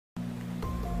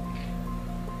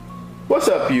What's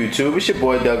up YouTube? It's your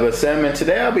boy Douglas M, and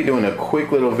today I'll be doing a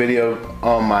quick little video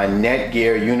on my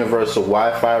Netgear Universal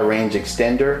Wi-Fi Range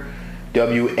Extender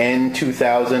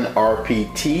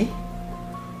WN2000RPT.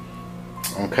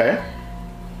 Okay,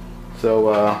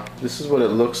 so this is what it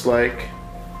looks like.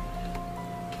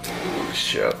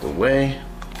 Shut out the way,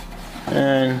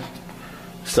 and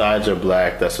sides are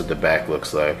black. That's what the back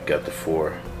looks like. Got the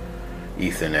 4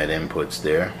 Ethernet inputs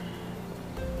there.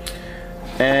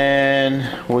 And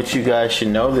what you guys should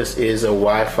know, this is a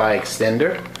Wi-Fi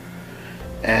extender,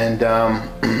 and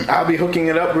I'll be hooking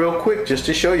it up real quick just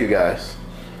to show you guys.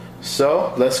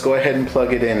 So let's go ahead and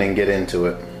plug it in and get into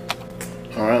it.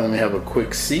 Alright, let me have a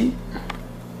quick seat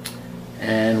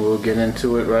and we'll get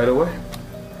into it right away.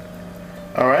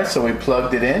 Alright, so we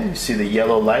plugged it in. You see the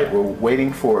yellow light. We're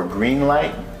waiting for a green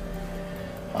light.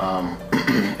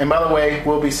 And by the way,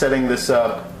 we'll be setting this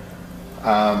up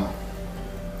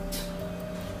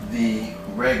the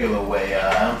regular way.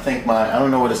 I don't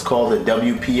know what it's called, the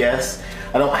WPS.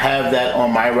 I don't have that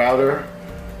on my router.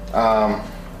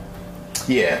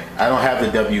 Yeah, I don't have the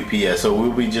WPS, so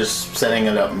we'll be just setting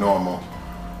it up normal,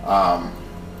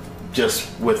 just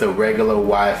with a regular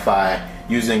Wi-Fi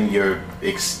using your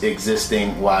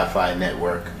existing Wi-Fi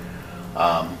network.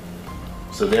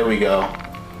 So there we go.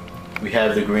 We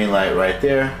have the green light right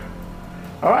there.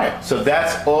 All right, so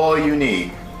that's all you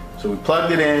need. So we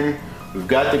plugged it in. We've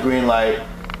got the green light.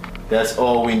 That's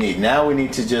all we need. Now we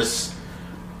need to just,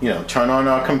 turn on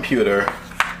our computer,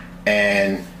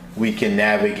 and we can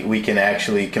navigate. We can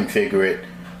actually configure it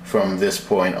from this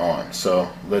point on. So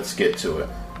let's get to it.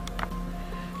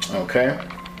 Okay.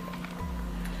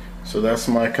 So that's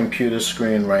my computer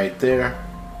screen right there.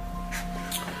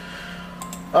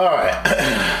 All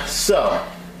right. So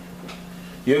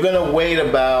you're gonna wait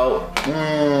about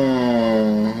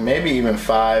maybe even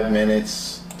 5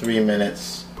 minutes. 3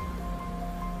 minutes.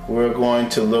 We're going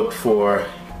to look for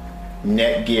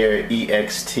Netgear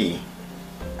EXT.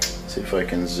 See if I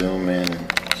can zoom in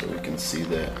so we can see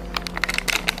that.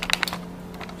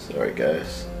 Sorry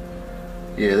guys.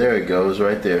 Yeah, there it goes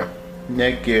right there.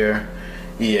 Netgear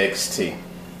EXT.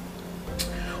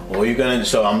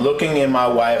 So I'm looking in my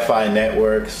Wi-Fi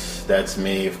networks. That's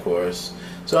me, of course.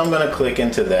 So I'm gonna click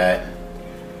into that,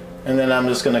 and then I'm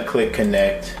just gonna click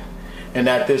connect. And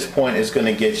at this point, it's going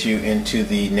to get you into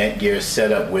the Netgear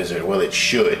setup wizard. Well, it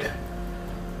should,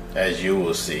 as you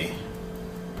will see.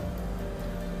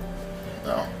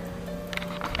 Oh.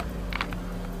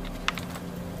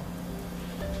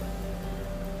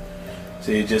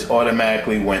 So it just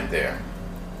automatically went there,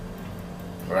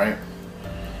 right?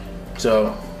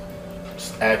 So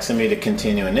it's asking me to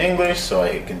continue in English, so I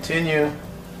hit continue.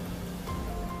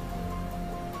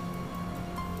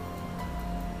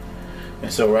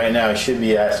 And so right now it should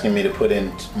be asking me to put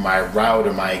in my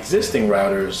router, my existing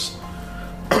router's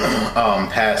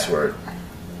password.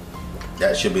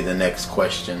 That should be the next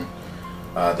question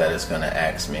that it's going to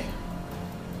ask me.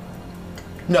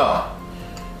 No,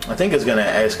 I think it's going to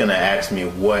ask me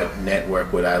what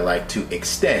network would I like to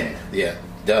extend. Yeah,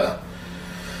 duh.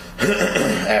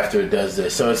 After it does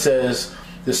this, so it says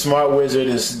the smart wizard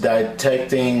is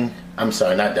detecting. I'm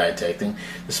sorry, not detecting.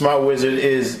 The smart wizard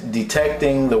is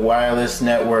detecting the wireless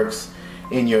networks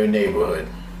in your neighborhood.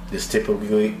 This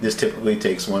typically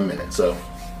takes 1 minute. So,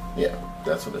 yeah,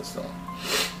 that's what it's doing.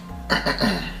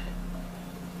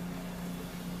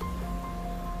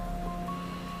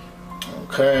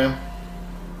 Okay.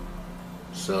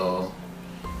 So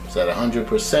it's at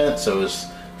 100%. So it's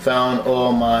found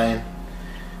all my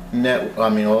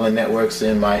all the networks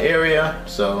in my area.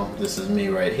 So this is me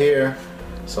right here.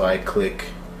 So I click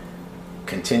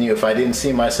continue. If I didn't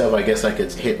see myself, I guess I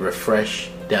could hit refresh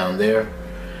down there.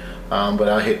 But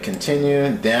I'll hit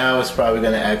continue. Now it's probably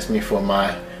going to ask me for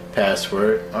my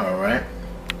password. All right.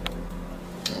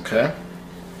 Okay.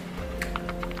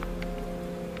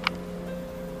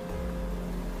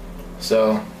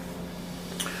 So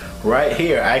right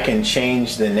here, I can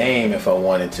change the name if I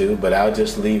wanted to, but I'll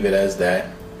just leave it as that.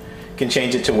 You can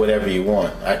change it to whatever you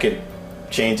want. I could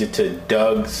change it to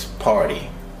Doug's Party,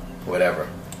 whatever.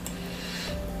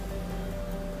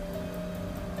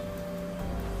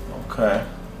 Okay.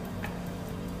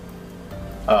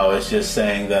 Oh, it's just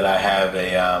saying that I have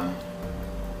a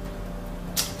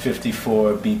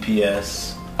 54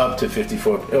 BPS, up to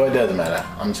 54. Oh, it doesn't matter.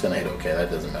 I'm just gonna hit OK. That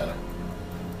doesn't matter.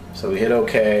 So we hit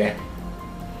OK.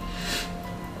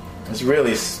 It's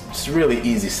really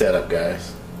easy setup,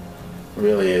 guys. It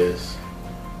really is.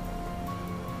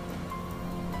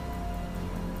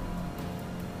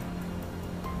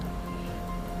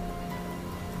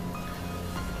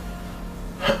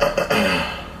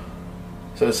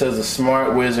 So it says the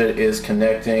Smart Wizard is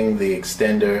connecting the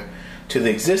extender to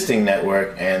the existing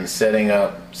network and setting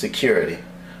up security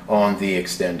on the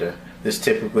extender. This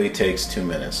typically takes 2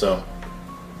 minutes, so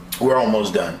we're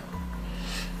almost done.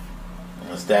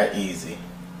 It's that easy.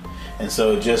 And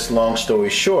so, just long story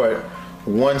short,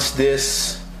 once the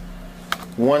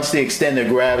extender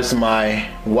grabs my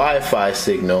Wi-Fi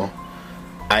signal,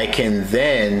 I can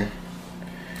then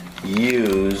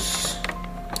use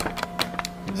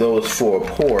those 4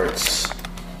 ports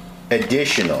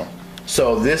additional.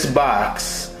 So this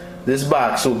box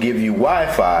will give you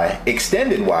Wi-Fi,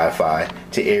 extended Wi-Fi,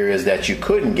 to areas that you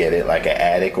couldn't get it, like an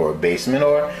attic or a basement,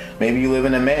 or maybe you live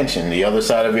in a mansion, the other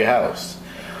side of your house.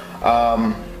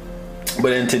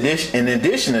 But in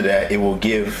addition to that, it will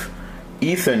give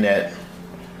Ethernet,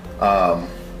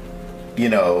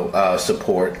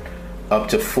 support up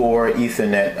to 4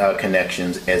 Ethernet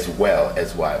connections as well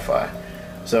as Wi-Fi.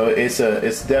 So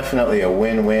it's definitely a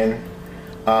win-win.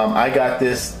 I got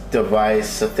this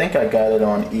device, I think I got it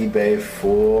on eBay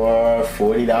for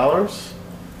 $40,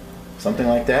 something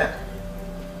like that.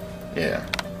 Yeah.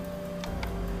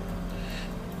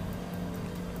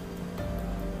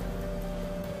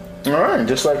 Alright,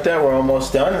 just like that, we're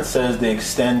almost done. It says the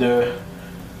extender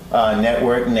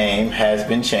network name has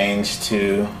been changed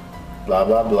to blah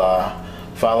blah blah.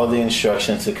 Follow the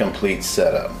instructions to complete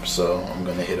setup. So I'm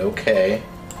going to hit OK.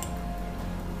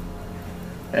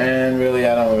 And really,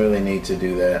 I don't really need to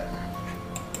do that.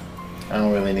 I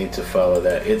don't really need to follow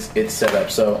that. It's set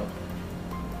up. So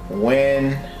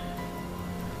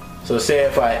say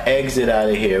if I exit out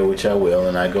of here, which I will,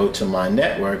 and I go to my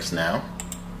networks now,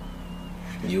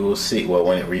 you will see, well,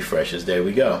 when it refreshes, there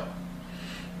we go.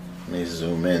 Let me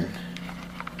zoom in.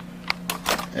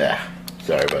 Yeah,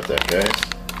 sorry about that, guys.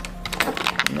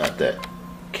 I'm not that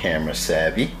camera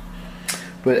savvy.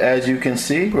 But as you can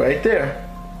see right there,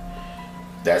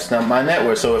 that's not my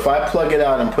network. So if I plug it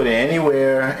out and put it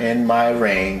anywhere in my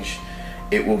range,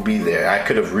 it will be there. I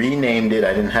could have renamed it.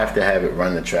 I didn't have to have it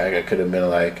run the track. I could have been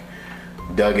like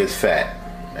Doug is fat,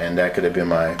 and that could have been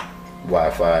my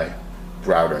Wi-Fi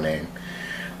router name.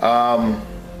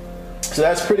 So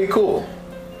that's pretty cool.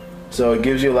 So it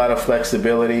gives you a lot of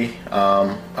flexibility.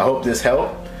 I hope this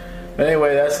helped. But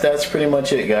anyway, that's pretty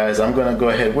much it, guys. I'm gonna go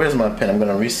ahead. Where's my pen? I'm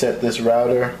gonna reset this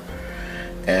router,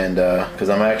 and because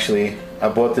I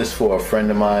bought this for a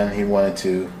friend of mine. He wanted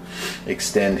to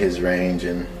extend his range,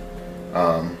 and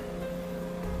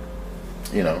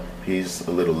he's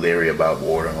a little leery about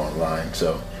ordering online,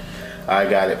 so I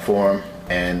got it for him.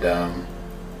 And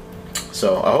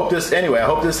so I hope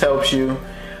this helps you.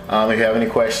 If you have any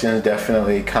questions,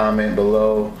 definitely comment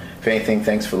below. If anything,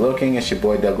 thanks for looking. It's your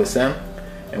boy Douglas M.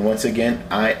 And once again,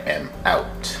 I am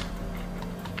out.